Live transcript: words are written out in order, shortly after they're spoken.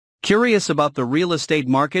Curious about the real estate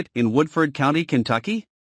market in Woodford County, Kentucky?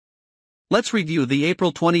 Let's review the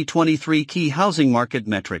April 2023 key housing market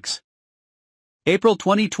metrics. April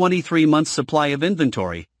 2023 month's supply of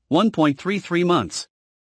inventory, 1.33 months.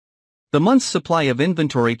 The month's supply of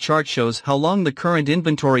inventory chart shows how long the current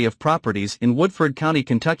inventory of properties in Woodford County,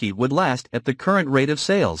 Kentucky would last at the current rate of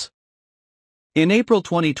sales. In April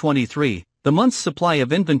 2023, the month's supply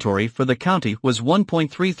of inventory for the county was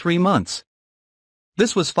 1.33 months.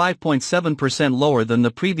 This was 5.7% lower than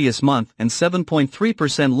the previous month and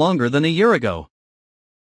 7.3% longer than a year ago.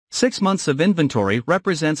 6 months of inventory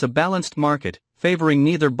represents a balanced market, favoring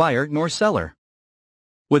neither buyer nor seller.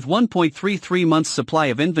 With 1.33 months supply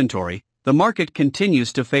of inventory, the market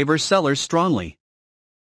continues to favor sellers strongly.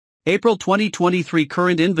 April 2023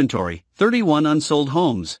 current inventory, 31 unsold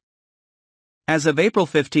homes. As of April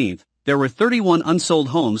 15, there were 31 unsold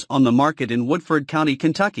homes on the market in Woodford County,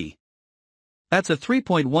 Kentucky. That's a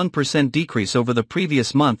 3.1% decrease over the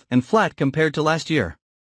previous month and flat compared to last year.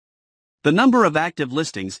 The number of active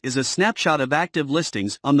listings is a snapshot of active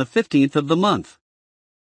listings on the 15th of the month.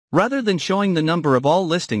 Rather than showing the number of all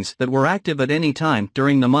listings that were active at any time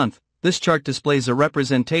during the month, this chart displays a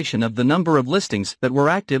representation of the number of listings that were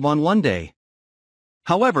active on one day.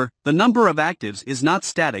 However, the number of actives is not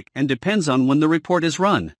static and depends on when the report is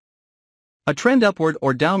run. A trend upward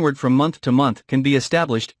or downward from month to month can be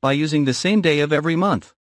established by using the same day of every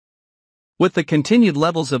month. With the continued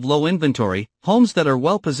levels of low inventory, homes that are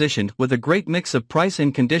well positioned with a great mix of price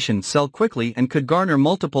and condition sell quickly and could garner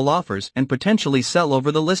multiple offers and potentially sell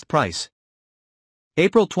over the list price.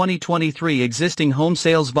 April 2023 existing home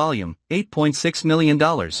sales volume, $8.6 million.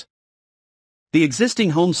 The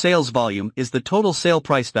existing home sales volume is the total sale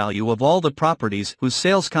price value of all the properties whose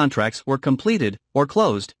sales contracts were completed or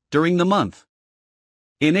closed during the month.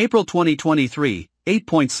 In April 2023,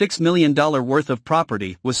 $8.6 million worth of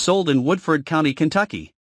property was sold in Woodford County,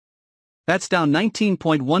 Kentucky. That's down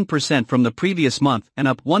 19.1% from the previous month and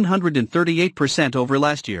up 138% over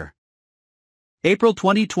last year. April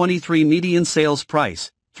 2023 median sales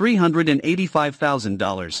price,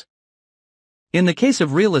 $385,000. In the case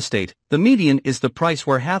of real estate, the median is the price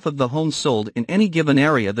where half of the homes sold in any given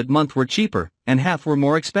area that month were cheaper, and half were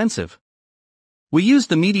more expensive. We use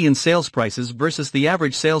the median sales prices versus the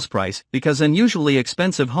average sales price because unusually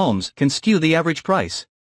expensive homes can skew the average price.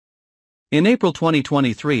 In April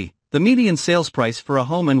 2023, the median sales price for a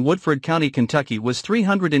home in Woodford County, Kentucky was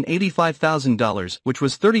 $385,000, which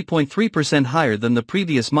was 30.3% higher than the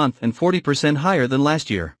previous month and 40% higher than last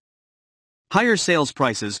year. Higher sales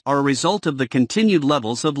prices are a result of the continued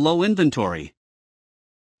levels of low inventory.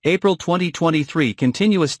 April 2023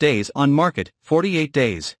 continuous days on market, 48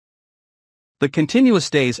 days. The continuous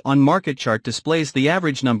days on market chart displays the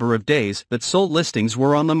average number of days that sold listings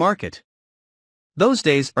were on the market. Those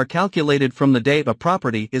days are calculated from the day a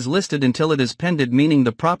property is listed until it is pended, meaning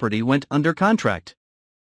the property went under contract.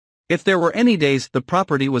 If there were any days the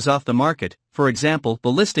property was off the market, for example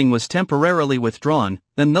the listing was temporarily withdrawn,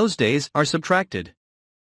 then those days are subtracted.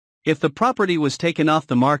 If the property was taken off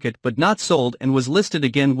the market but not sold and was listed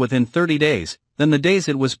again within 30 days, then the days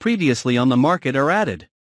it was previously on the market are added.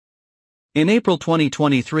 In April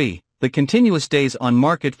 2023, the continuous days on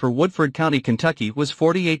market for Woodford County, Kentucky was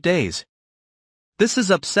 48 days. This is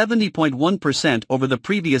up 70.1% over the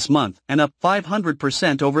previous month and up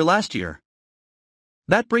 500% over last year.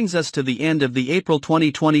 That brings us to the end of the April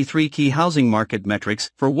 2023 key housing market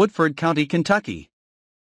metrics for Woodford County, Kentucky.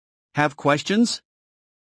 Have questions?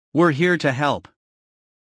 We're here to help.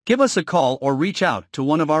 Give us a call or reach out to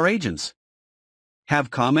one of our agents.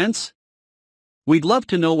 Have comments? We'd love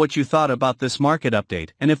to know what you thought about this market update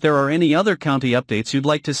and if there are any other county updates you'd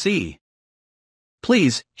like to see.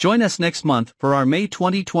 Please join us next month for our May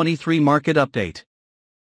 2023 market update.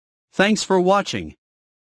 Thanks for watching.